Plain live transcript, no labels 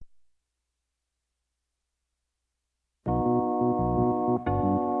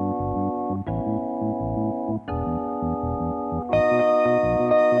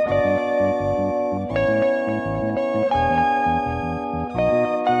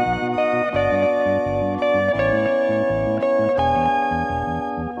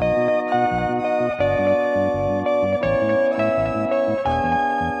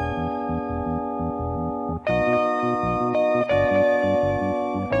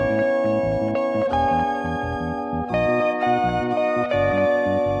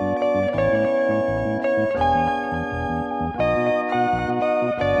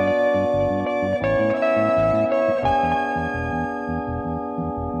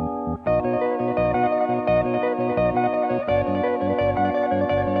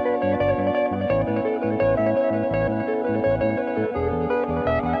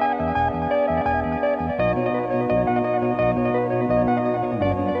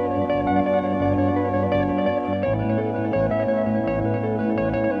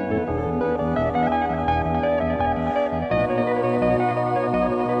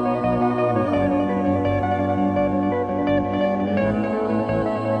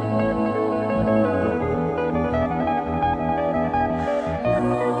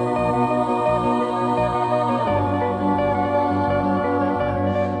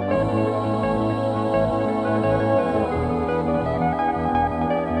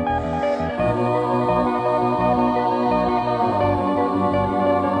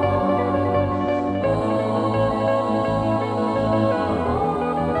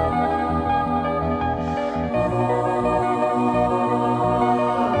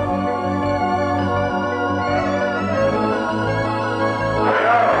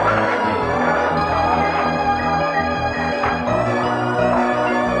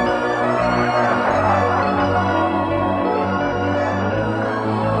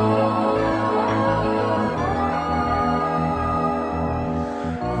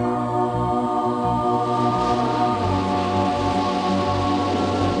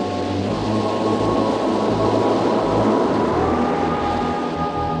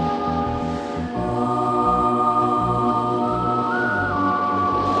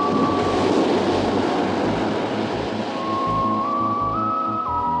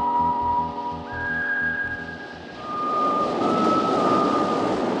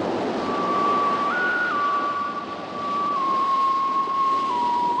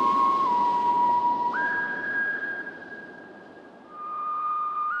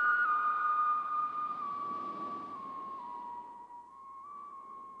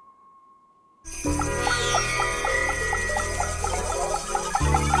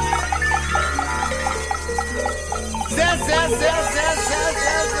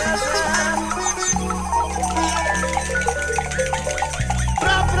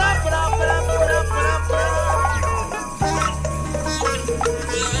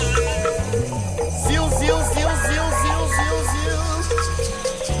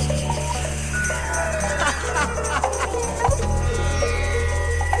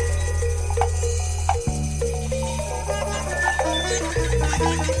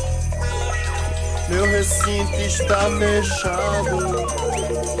Meu recinto está fechado,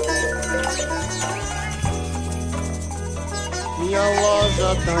 minha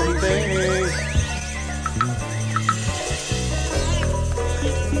loja também.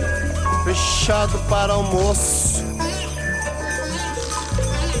 Fechado para almoço,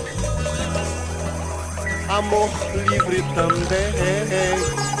 amor livre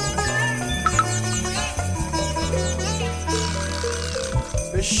também.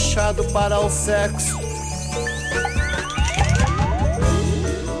 Fechado para o sexo,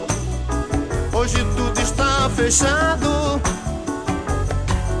 hoje tudo está fechado.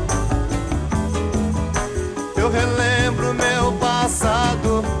 Eu relembro meu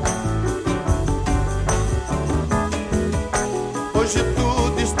passado, hoje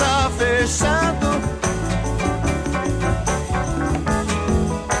tudo está fechado.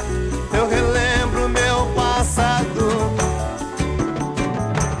 Eu relembro meu passado.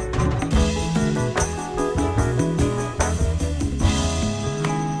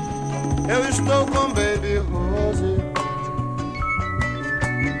 Eu estou com Baby Rose,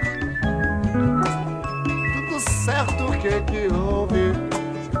 tudo certo, o que houve?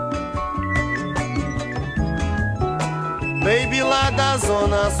 Baby lá da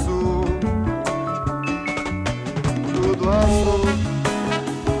Zona Sul, tudo azul,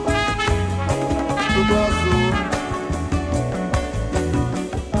 tudo azul.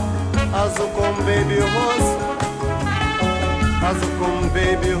 Azul com Baby Rose, azul com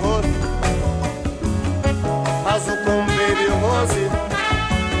Baby Rose. Azul com Baby Rose,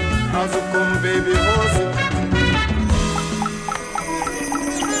 azul com Baby Rose.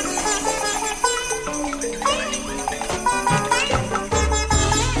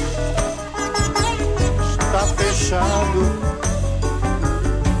 Está fechado,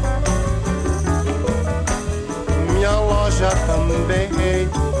 minha loja também.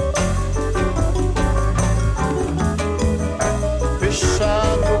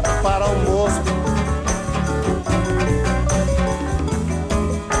 Fechado para almoço,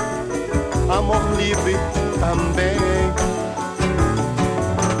 amor livre também.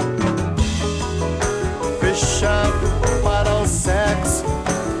 Fechado para o sexo,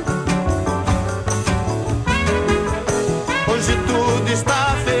 hoje tudo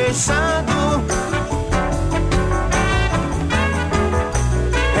está fechado.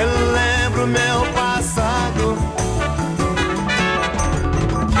 Relembro meu passado,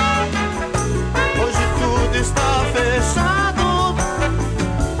 hoje tudo está fechado.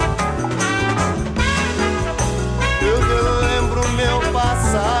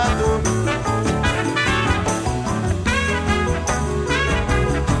 Passado,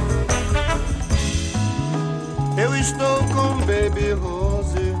 eu estou com Baby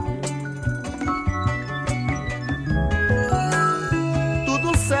Rose,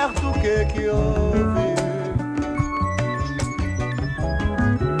 tudo certo, o que houve?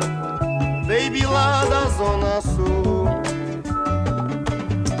 Baby lá da Zona Sul,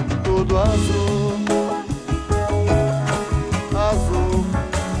 tudo azul, azul.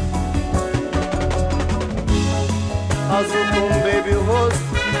 Azul com Baby Rose,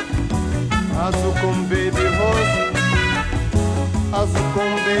 azul com Baby Rose. Azul com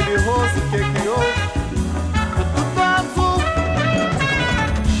Baby Rose, o que houve? Tudo azul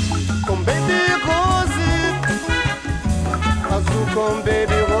com Baby Rose, azul com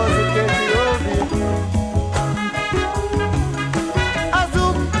Baby Rose, o que houve?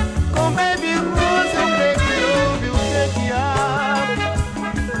 Azul com Baby Rose, o que houve? O que há?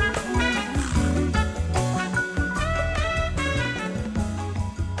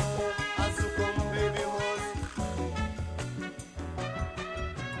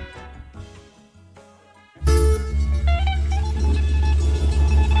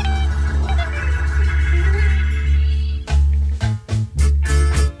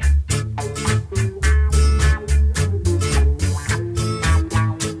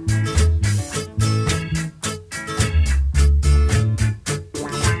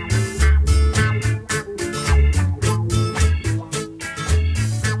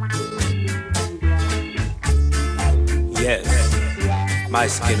 My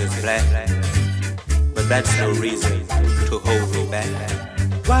skin is black, that's no reason to hold me back.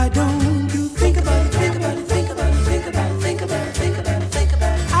 Why don't you think about it, think about it, think about it, think about it, think about it, think about it, think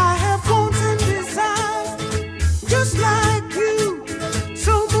about it. I have wants and desires just like you.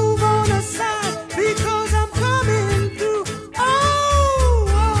 So move on aside because I'm coming through. Oh,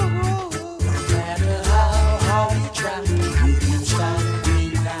 oh, oh, oh. No matter how hard you try, you can stop me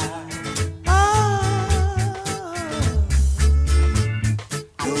now. Oh.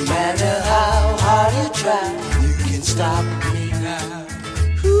 No matter how hard you try, you can stop me now.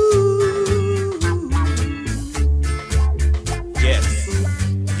 Yes,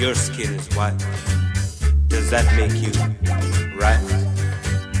 your skin is white. Does that make you right?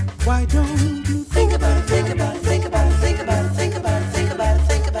 Why don't you think about it, think about it, think about it, think about it, think about it, think about it,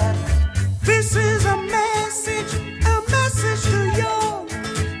 think about it. This is a message to you.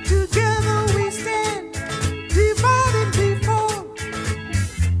 Together we stand, divided before.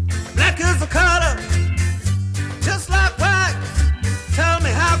 Black is the color, just like white. Tell me,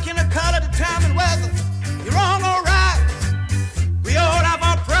 how can a color determine whether you're wrong or right? We all have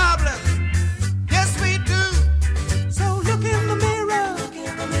our problems, yes we do. So look in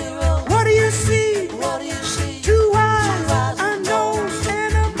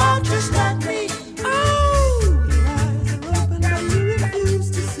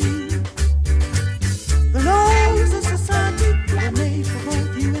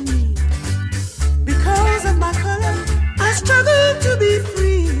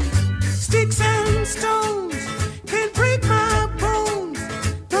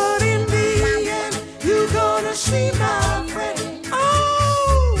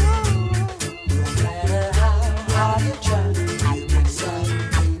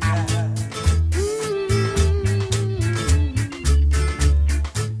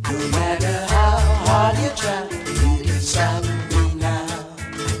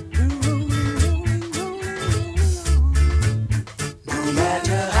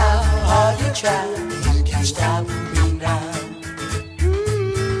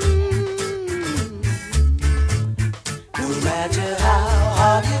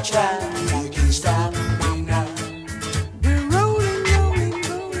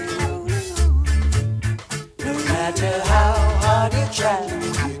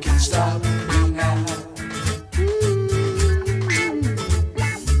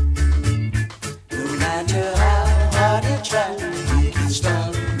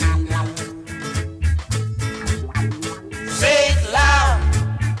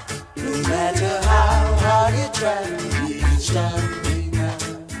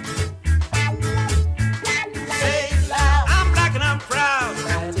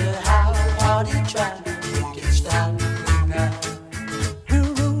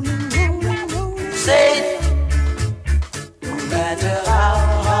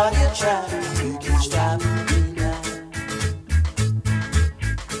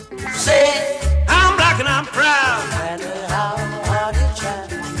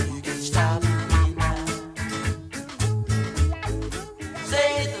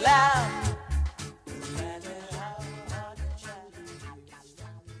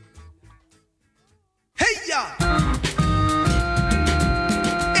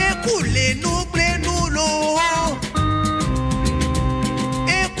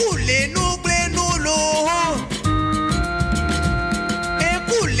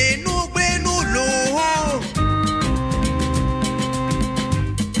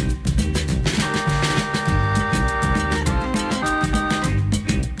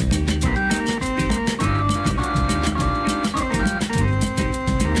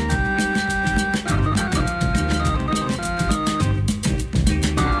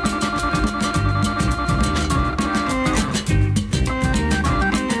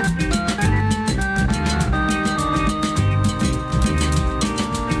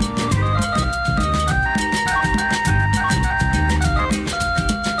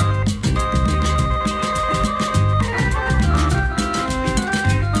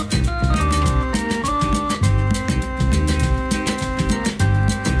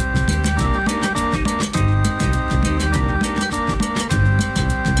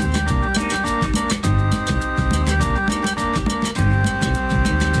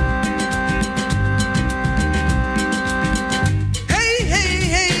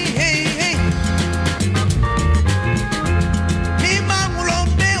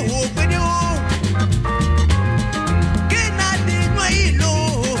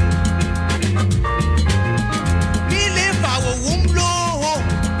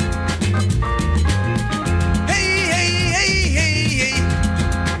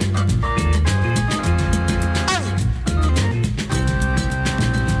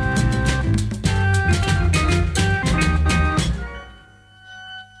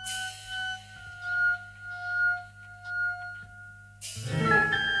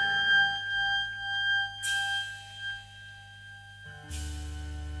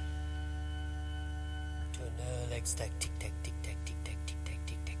tac, stack, tic tac, tic tac, tic tac, tic tac,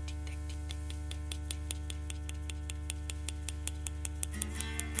 tic tac, tic tac, tic tac.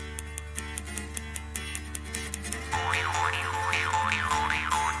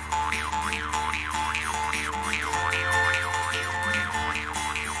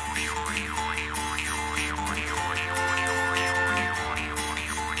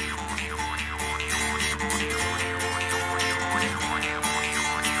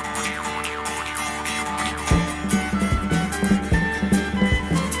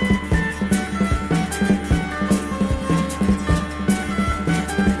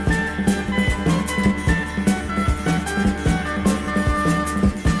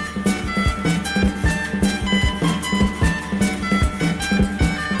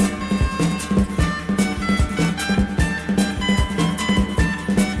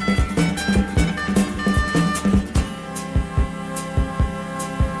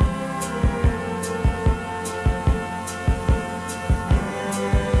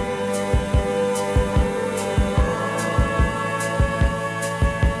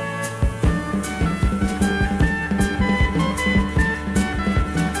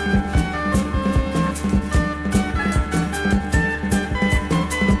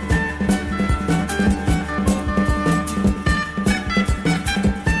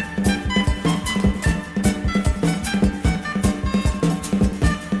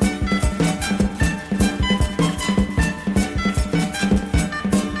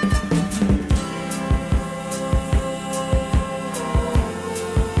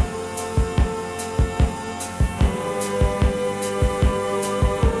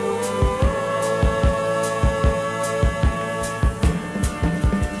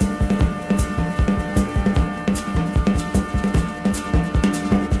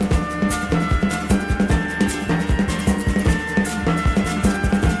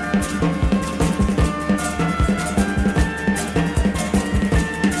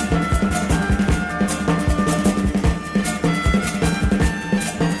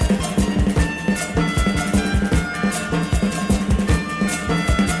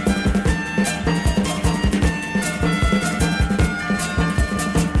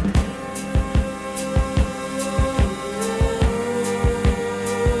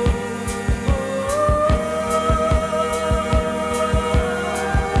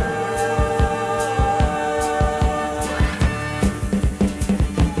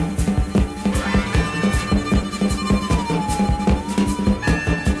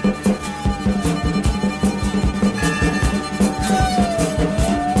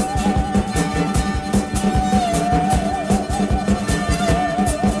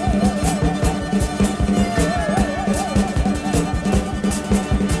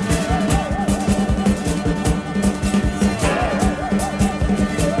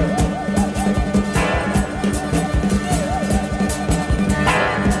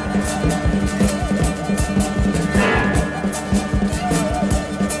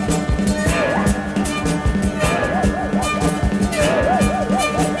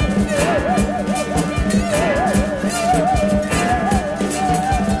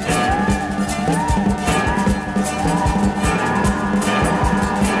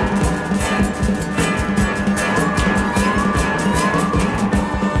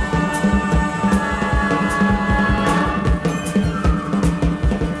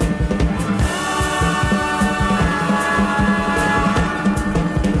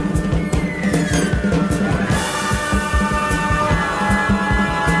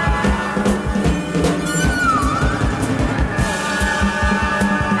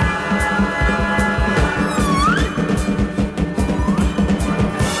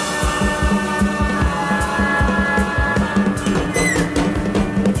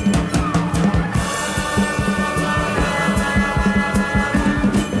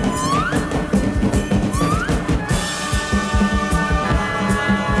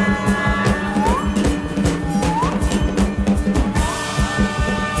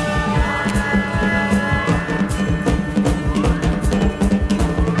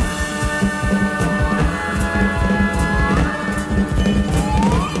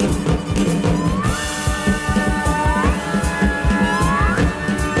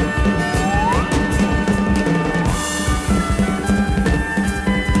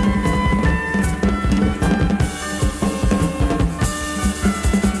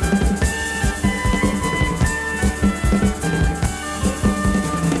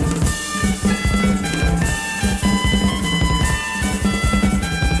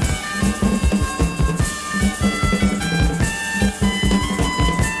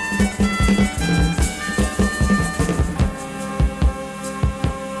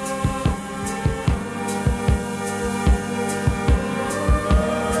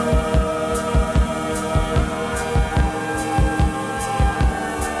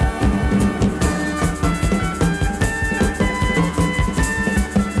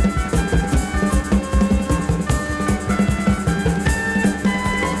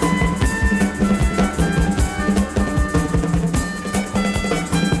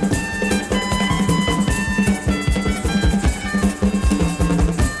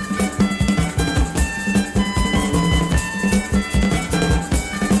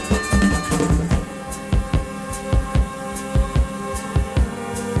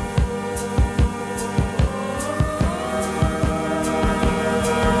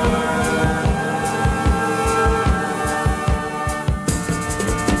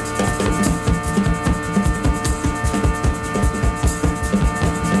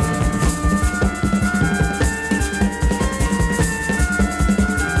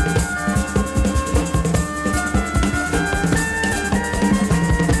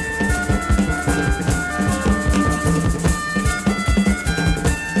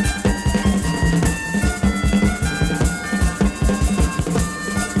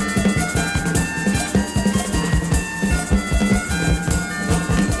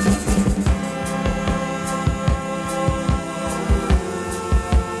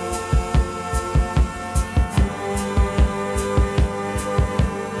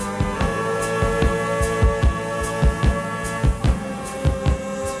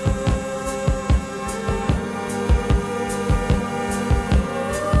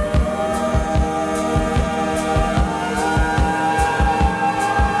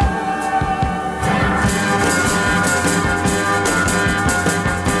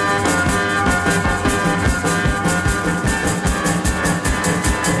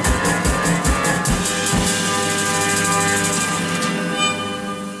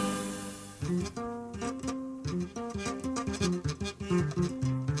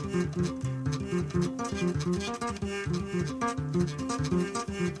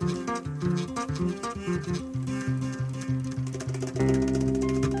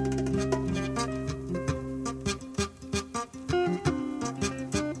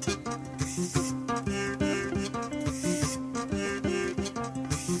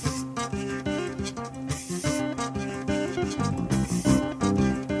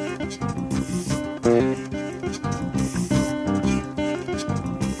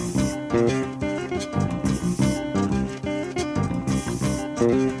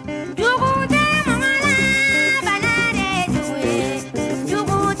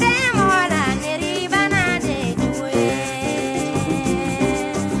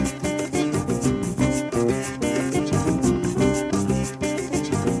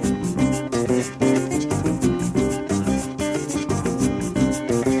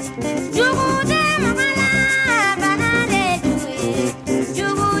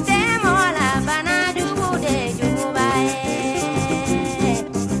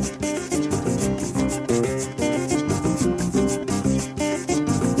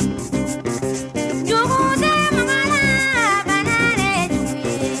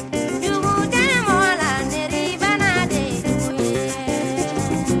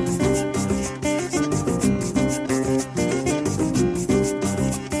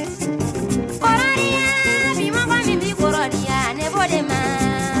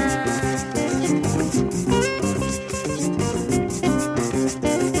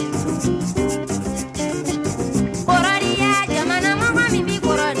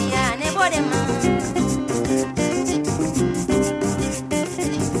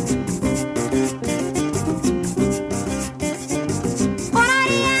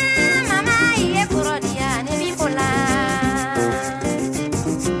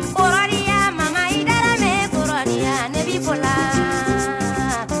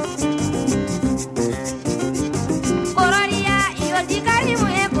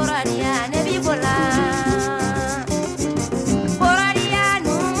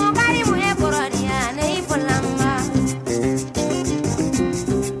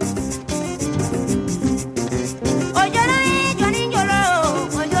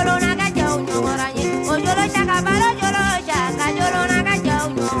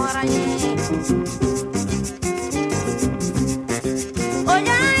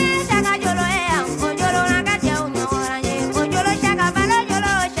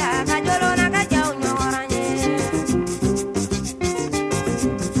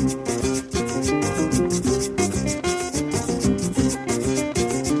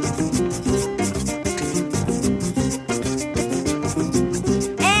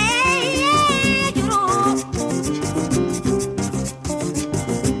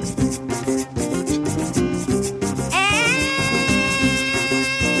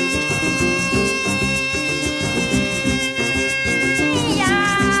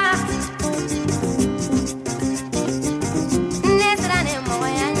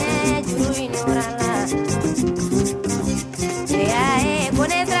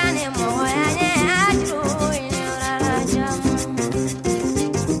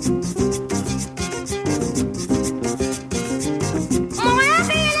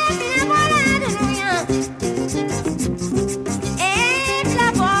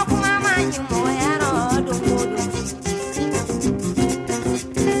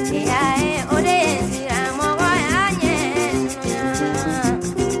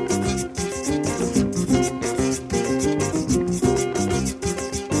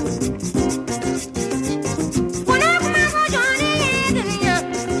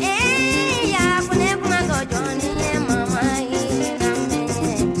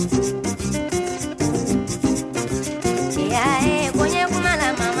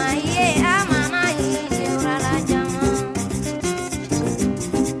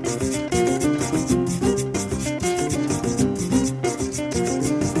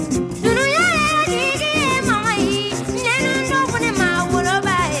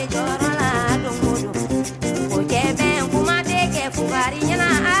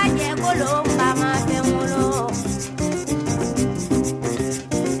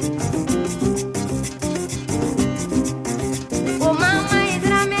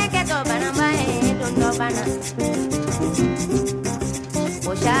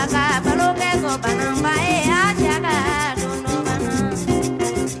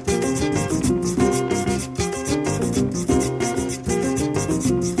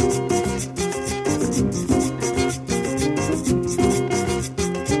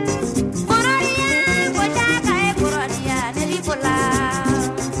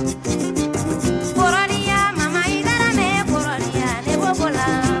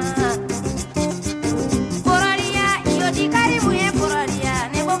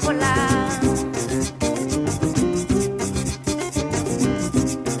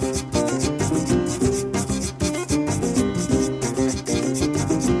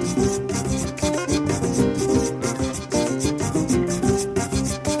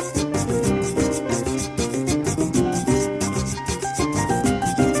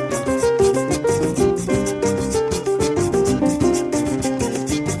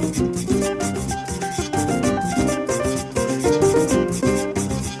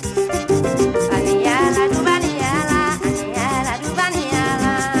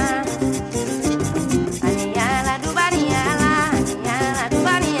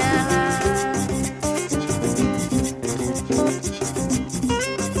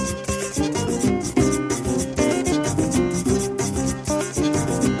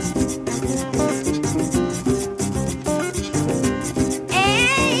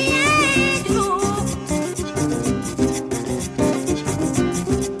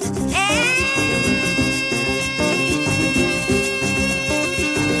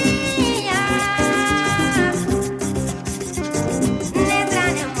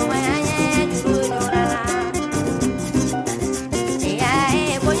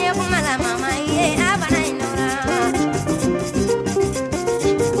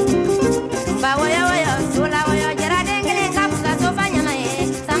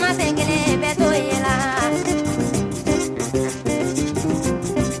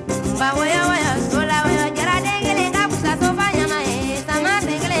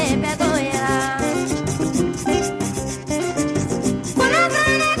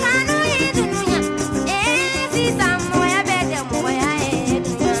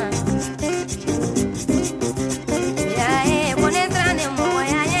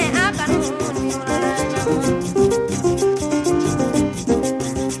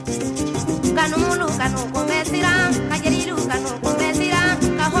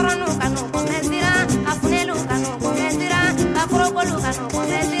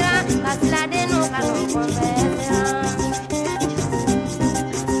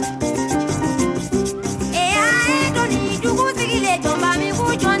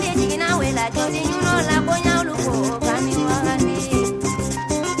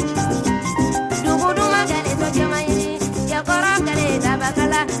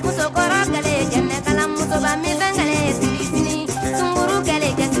 muso kɔrɔ kɛlɛ jɛnɛ kala muso ba misɛn kɛlɛ siri fini sunkuru kɛlɛ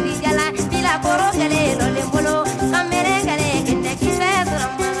jɛsiri jala bila kɔrɔ kɛlɛ lɔlen bolo kanbere kɛlɛ kɛntɛ kisɛ sɔrɔ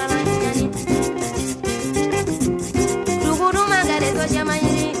mangala ɲani duguduma kɛlɛ so jama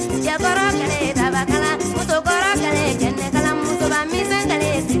ɲini cɛkɔrɔ kɛlɛ dabakala muso kɔrɔ kɛlɛ jɛnɛ kala muso ba misɛn kɛlɛ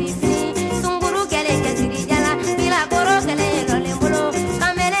siri fini sunkuru kɛlɛ jɛsiri jala bila kɔrɔ kɛlɛ lɔlen bolo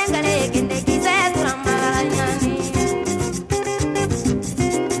kanbere kɛlɛ kɛntɛ kisɛ sɔrɔ mangala ɲani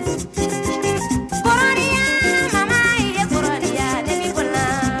kɔrɔdiya mama ye kɔrɔdiya debi kola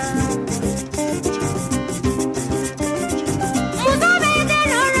muso bɛ tɛ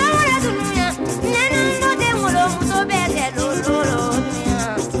lolo la dunuya nɛnɛ dɔ tɛ ngolo muso bɛ tɛ lolo dunuya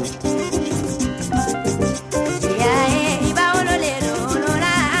ya ye i b'a wolo le lolo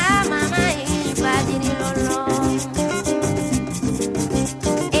la mama ye ba diri lolo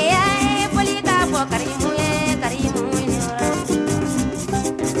ya ye foli k'a fɔ karimu ye karimu ɲora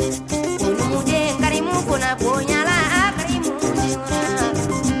kunumuden karimu kunna bonyala karimu ɲora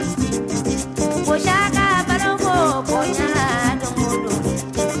boshaka baloko bonyala dongodo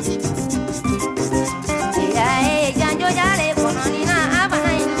ya ye janjo jale kɔnɔnina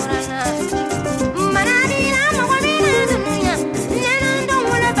abana ɲorana manadina mɔgɔ mina dunuya nɛnɛ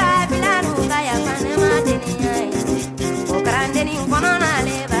dɔngolo babilaru ka yafanɛma deniya ye o karandeni kɔnɔna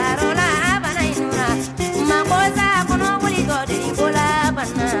le baro la abana ɲora makosa kɔnɔ wulitɔ denikola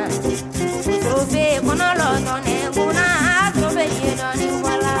bana trofe kɔnɔ lɔtɔ ne kuna trofe ye dɔni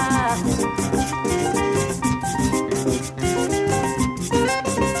wala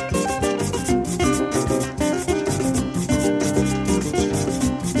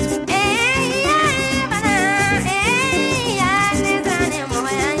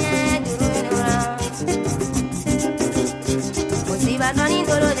musiba dɔni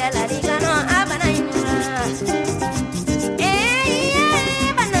tolo de la